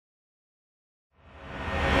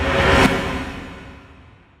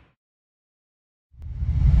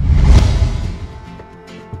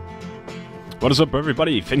What is up,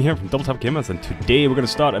 everybody? Finn here from Double Tap Gamers, and today we're going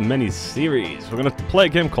to start a mini-series. We're going to play a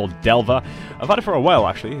game called Delver. I've had it for a while,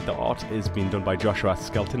 actually. The art is being done by Joshua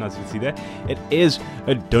Skelton, as you can see there. It is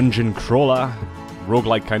a dungeon crawler,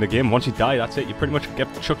 roguelike kind of game. Once you die, that's it. You pretty much get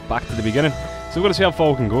chucked back to the beginning. So we're going to see how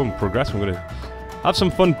far we can go and progress. We're going to have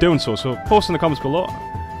some fun doing so. So post in the comments below.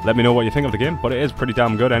 Let me know what you think of the game, but it is pretty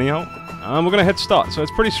damn good anyhow. And we're going to hit start. So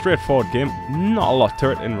it's a pretty straightforward game. Not a lot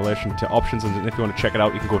to it in relation to options, and if you want to check it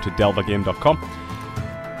out, you can go to delvergame.com.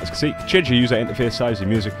 As you can see, you can change your user interface size, your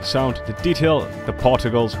music, your sound, the detail, the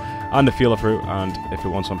particles, and the feeler through, and if it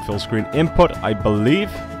wants some full screen input, I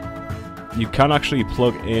believe you can actually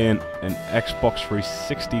plug in an Xbox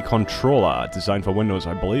 360 controller designed for Windows,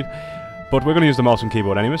 I believe. But we're going to use the mouse and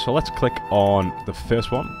keyboard anyway, so let's click on the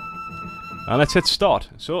first one. And let's hit start.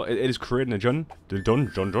 So it is creating a dungeon.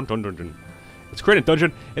 It's creating a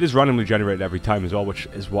dungeon. It is randomly generated every time as well, which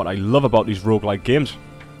is what I love about these roguelike games.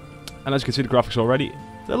 And as you can see, the graphics already,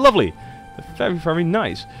 they're lovely. They're very, very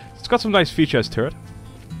nice. It's got some nice features to it.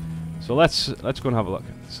 So let's go and have a look.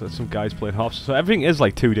 So some guys playing harps. So everything is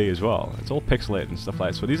like 2D as well. It's all pixelated and stuff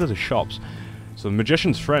like that. So these are the shops. So the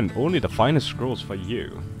magician's friend, only the finest scrolls for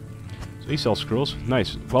you. So he sells scrolls.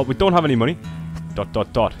 Nice. Well, we don't have any money. ...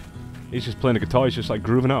 He's just playing the guitar, he's just like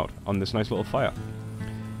grooving out on this nice little fire.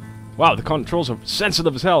 Wow, the controls are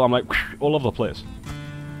sensitive as hell. I'm like, all over the place.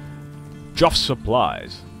 Joff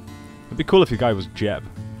Supplies. It'd be cool if your guy was Jeb.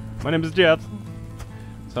 My name is Jeb.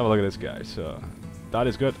 Let's have a look at this guy. So, that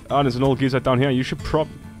is good. Oh, there's an old geezer down here. You should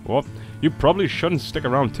You probably shouldn't stick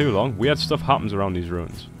around too long. Weird stuff happens around these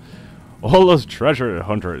ruins. All those treasure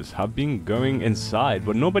hunters have been going inside,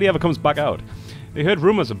 but nobody ever comes back out. They heard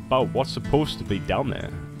rumors about what's supposed to be down there.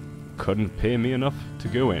 Couldn't pay me enough to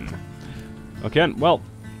go in. Okay, well,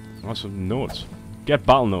 some notes. Get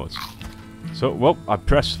battle notes. So, well, I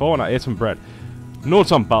pressed 4 and I ate some bread.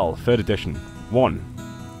 Notes on battle, 3rd edition.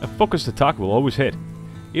 1. A focused attack will always hit,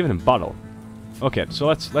 even in battle. Okay, so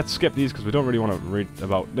let's skip these because we don't really want to read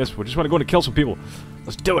about this. We just want to go and kill some people.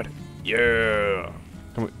 Let's do it. Yeah.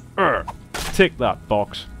 Come on. Take that,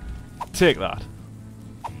 box. Take that.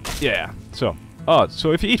 Yeah. So,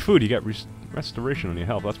 so if you eat food, you get restoration on your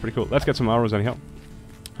health. That's pretty cool. Let's get some arrows anyhow.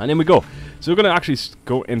 And in we go. So we're going to actually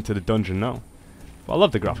go into the dungeon now. Well, I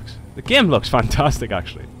love the graphics. The game looks fantastic,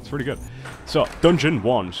 actually. It's pretty good. So, dungeon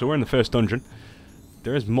 1. So we're in the first dungeon.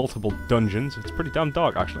 There is multiple dungeons. It's pretty damn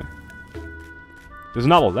dark, actually. There's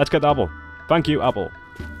an apple. Let's get the apple. Thank you, apple.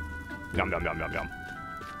 Yum, yum, yum, yum, yum.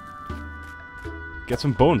 Get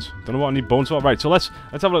some bones. Don't know what I need bones for. Right, so let's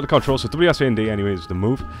have a look at the controls. So WSA and D, anyway, is the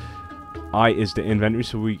move. I is the inventory,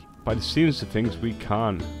 so by the seams of things, we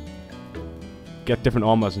can get different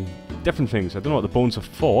armors and different things. I don't know what the bones are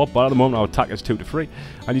for, but at the moment our attack is 2 to 3.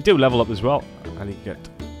 And you do level up as well, and you get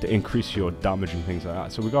to increase your damage and things like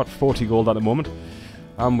that. So we got 40 gold at the moment,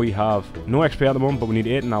 and we have no XP at the moment, but we need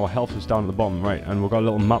 8, and our health is down at the bottom, right? And we've got a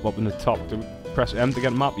little map up in the top. Do we press M to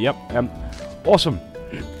get a map? Yep, M. Awesome!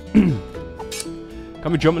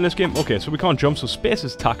 Can we jump in this game? Okay, so we can't jump, so space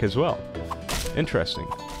is attack as well. Interesting.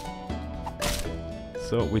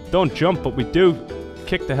 So we don't jump, but we do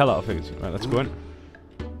kick the hell out of things. Right, let's go in.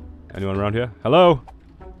 Anyone around here? Hello?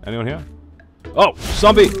 Anyone here? Oh,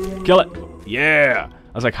 zombie! Kill it! Yeah!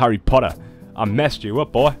 I was like Harry Potter. I messed you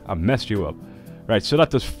up, boy. I messed you up. Right, so that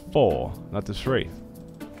does 4. That does 3.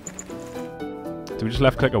 Did we just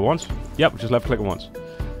left click it once? Yep, we just left click it once.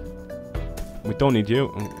 We don't need you.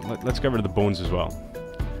 Let's get rid of the bones as well.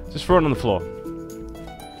 Just throw it on the floor.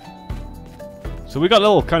 So we got a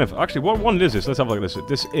little kind of... Actually, what one is this? Let's have a look at this.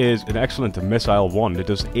 This is an excellent missile one. It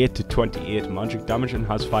does 8 to 28 magic damage and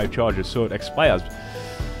has 5 charges, so it expires.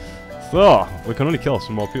 So, we can only kill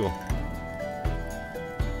some more people.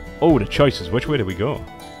 Oh, the choices. Which way do we go?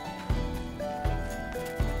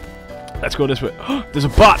 Let's go this way. There's a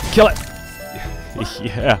bot! Kill it!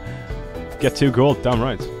 Yeah. Get 2 gold. Damn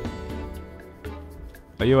right.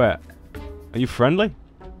 Are you friendly?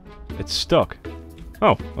 It's stuck.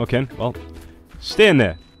 Oh, okay. Well... Stay in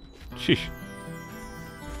there. Sheesh.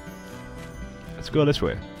 Let's go this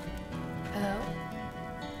way. Hello?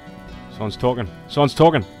 Someone's talking. Someone's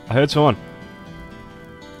talking. I heard someone.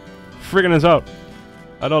 Friggin' us out.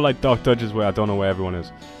 I don't like dark dungeons where I don't know where everyone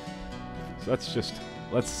is. So let's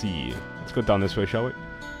see. Let's go down this way, shall we?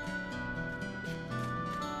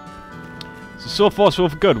 So far, so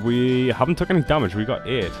good. We haven't took any damage. We got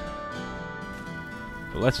 8.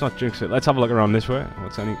 But let's not jinx it. Let's have a look around this way.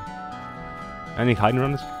 What's any hiding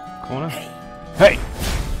around this corner? Hey!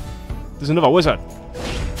 There's another wizard.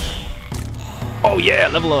 Oh yeah,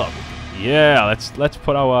 level up. Yeah, let's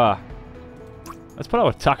put our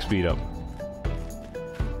attack speed up.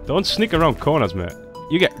 Don't sneak around corners, mate.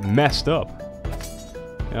 You get messed up.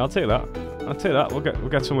 Yeah, I'll take that. I'll take that. We'll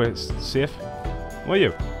get somewhere safe. Where are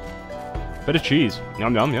you? Bit of cheese.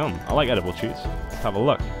 Yum yum yum. I like edible cheese. Let's have a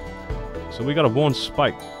look. So we got a 1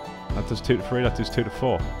 spike. That does 2 to 3. That does 2 to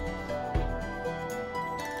 4.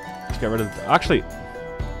 Let's get rid of. Actually,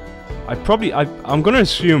 I'm gonna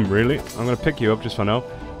assume, really, I'm gonna pick you up just for now,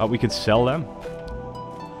 that we could sell them.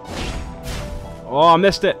 Oh, I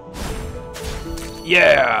missed it.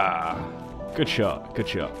 Yeah. Good shot. Good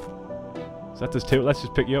shot. So that does 2. Let's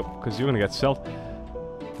just pick you up because you're gonna get sold.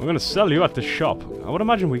 We're gonna sell you at the shop. I would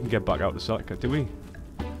imagine we can get back out to sell it. Do we?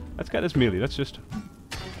 Let's get this melee. Let's just.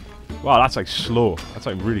 Wow, that's like slow. That's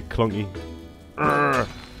like really clunky. Urgh.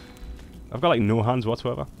 I've got like no hands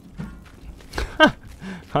whatsoever.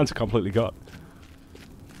 Hands are completely gone.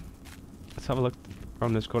 Let's have a look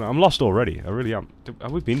around this corner. I'm lost already. I really am.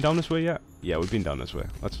 Have we been down this way yet? Yeah, we've been down this way.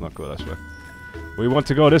 Let's not go this way. We want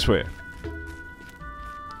to go this way.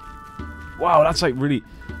 Wow, that's like really.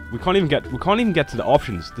 We can't even get to the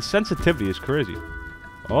options. The sensitivity is crazy.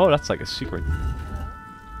 Oh, that's like a secret.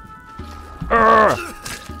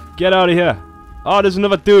 Urgh! Get out of here! Oh, there's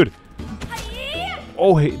another dude.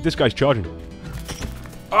 Oh, hey, this guy's charging.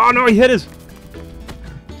 Oh no, he hit us.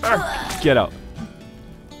 Get out.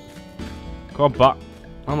 Come back.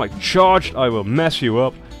 I'm like charged. I will mess you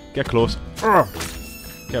up. Get close.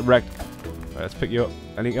 Get wrecked. Right, let's pick you up.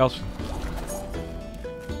 Anything else?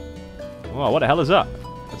 Oh, what the hell is that?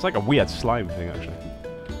 It's like a weird slime thing, actually.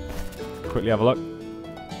 Quickly have a look.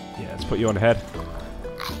 Yeah, let's put you on the head.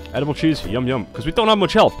 Edible cheese. Yum yum. Because we don't have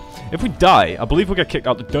much health. If we die, I believe we'll get kicked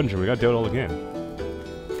out the dungeon. We gotta do it all again.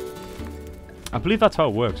 I believe that's how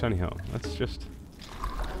it works, anyhow. Let's just...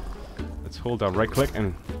 Let's hold down right click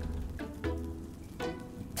and...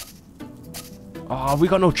 Oh, we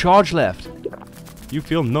got no charge left. You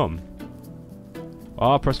feel numb.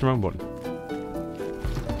 Oh, press the wrong button.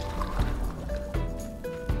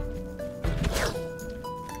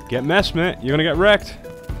 Get messed, mate. You're gonna get wrecked.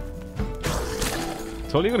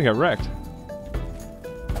 Totally gonna get wrecked.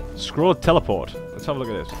 Scroll teleport. Let's have a look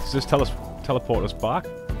at this. Does this teleport us back?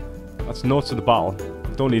 That's notes of the battle.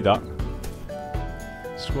 Don't need that.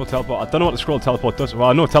 Scroll teleport. I don't know what the scroll teleport does. Well,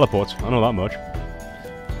 I know it teleports. I know that much.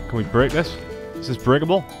 Can we break this? Is this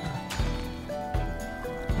breakable?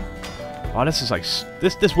 Oh, this is like...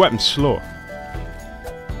 This weapon's slow.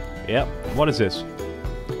 Yep. What is this?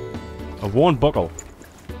 A worn buckle.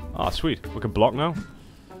 Ah, sweet. We can block now.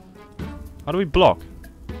 How do we block?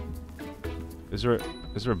 Is there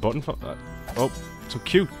a button for that? Oh, so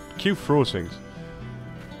Q throws things.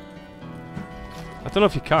 I don't know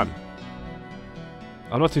if you can.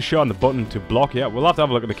 I'm not too sure on the button to block yet. We'll have to have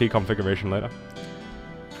a look at the key configuration later.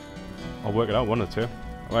 I'll work it out, 1 or 2.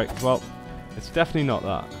 Right, well, it's definitely not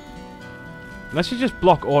that. Unless you just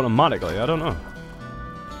block automatically, I don't know.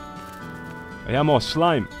 I hear more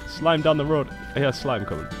slime. Slime down the road. I hear slime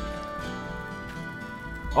coming.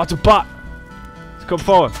 Oh, it's a bat! It's coming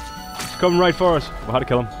forward. It's coming right for us. We'll have to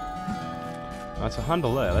kill him. That's a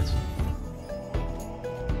handle there. Let's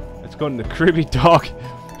go in the creepy dark.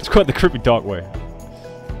 Let's go in the creepy dark way.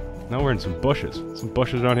 Now we're in some bushes. Some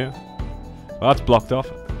bushes around here. Well, that's blocked off.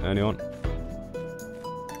 Anyone?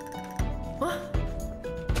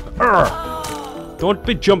 Don't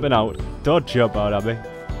be jumping out. Don't jump out at me.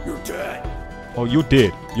 You're dead. Oh, you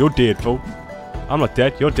did. You're dead, fool. I'm not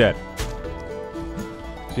dead. You're dead.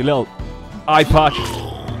 You little eye patch.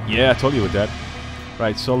 Yeah, I told you we're dead.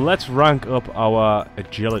 Right, so let's rank up our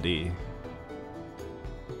agility.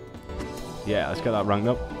 Yeah, let's get that ranked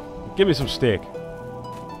up. Give me some steak.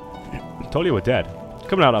 I told you we're dead.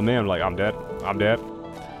 Coming out at me, I'm like, I'm dead. I'm dead.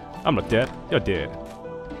 I'm not dead. You're dead.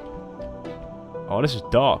 Oh, this is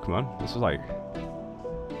dark, man. This is like...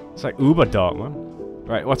 It's like uber dark, man.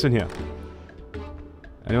 Right, what's in here?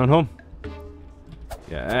 Anyone home?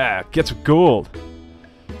 Yeah, get some gold.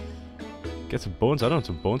 Get some bones. I don't want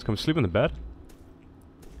some bones. Come sleep in the bed.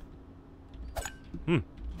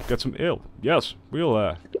 Get some ale. Yes,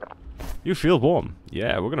 we'll, you feel warm.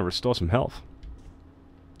 Yeah, we're gonna restore some health.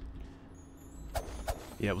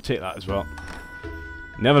 Yeah, we'll take that as well.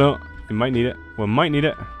 Never know. We might need it. We might need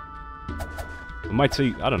it. We might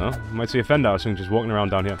see, I don't know, we might see a fender or something just walking around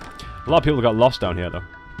down here. A lot of people got lost down here, though.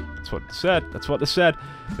 That's what they said. That's what they said.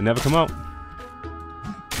 They never come out.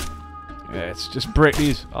 Yeah, it's just break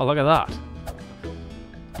these. Oh, look at that.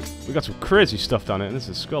 We got some crazy stuff down here. This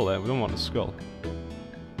is a skull there. We don't want a skull.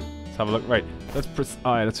 Let's have a look. Right.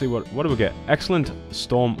 Alright, let's see what do we get? Excellent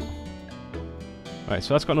storm. Right,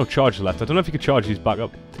 so that's got no charge left. I don't know if you could charge these back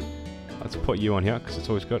up. Let's put you on here, because it's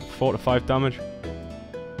always good. 4 to 5 damage.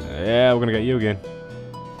 Yeah, we're gonna get you again.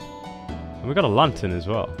 And we got a lantern as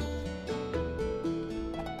well.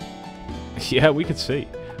 Yeah, we could see.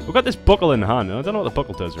 We've got this buckle in hand, and I don't know what the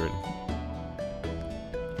buckle does really.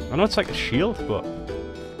 I know it's like a shield, but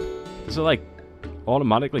does it like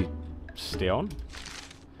automatically stay on?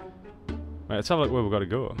 Right, let's have a look where we've got to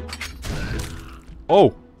go.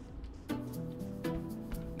 Oh!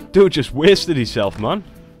 Dude just wasted himself, man.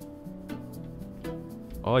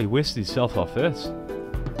 Oh, he wasted himself off this.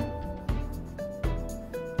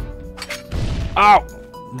 Ow!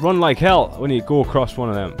 Run like hell when you go across one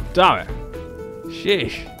of them. Damn it.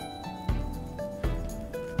 Sheesh.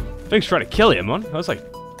 Thing's trying to kill you, man. That was like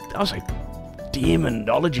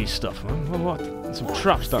demonology stuff, man. What? Some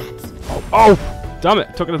traps down. Oh, oh! Damn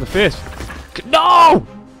it. Took it in the face. No!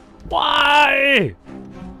 Why?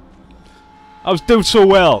 I was doing so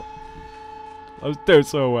well.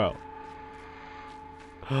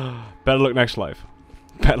 Better luck next life.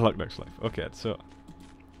 Better luck next life. Okay, so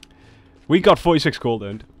we got 46 gold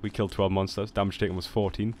earned. We killed 12 monsters. Damage taken was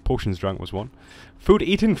 14. Potions drank was 1. Food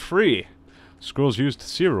eaten free. Scrolls used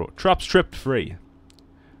 0. Traps tripped free.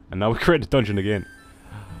 And now we create a dungeon again.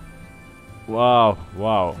 Wow,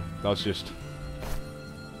 wow. That was just...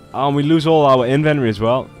 and we lose all our inventory as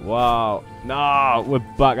well. Wow. No, we're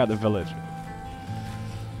back at the village.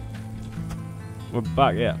 We're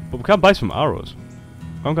back, yeah. But we can't buy some arrows.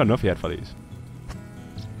 I haven't got enough yet for these.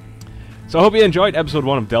 So I hope you enjoyed episode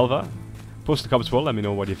 1 of Delver. Post in the comments below, let me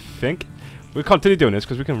know what you think. We'll continue doing this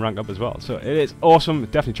because we can rank up as well. So it is awesome.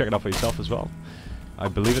 Definitely check it out for yourself as well. I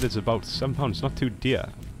believe it is about £7. It's not too dear.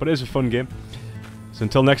 But it is a fun game. So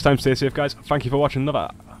until next time, stay safe, guys. Thank you for watching another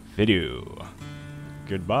video.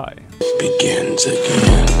 Goodbye. Begins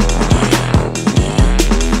again.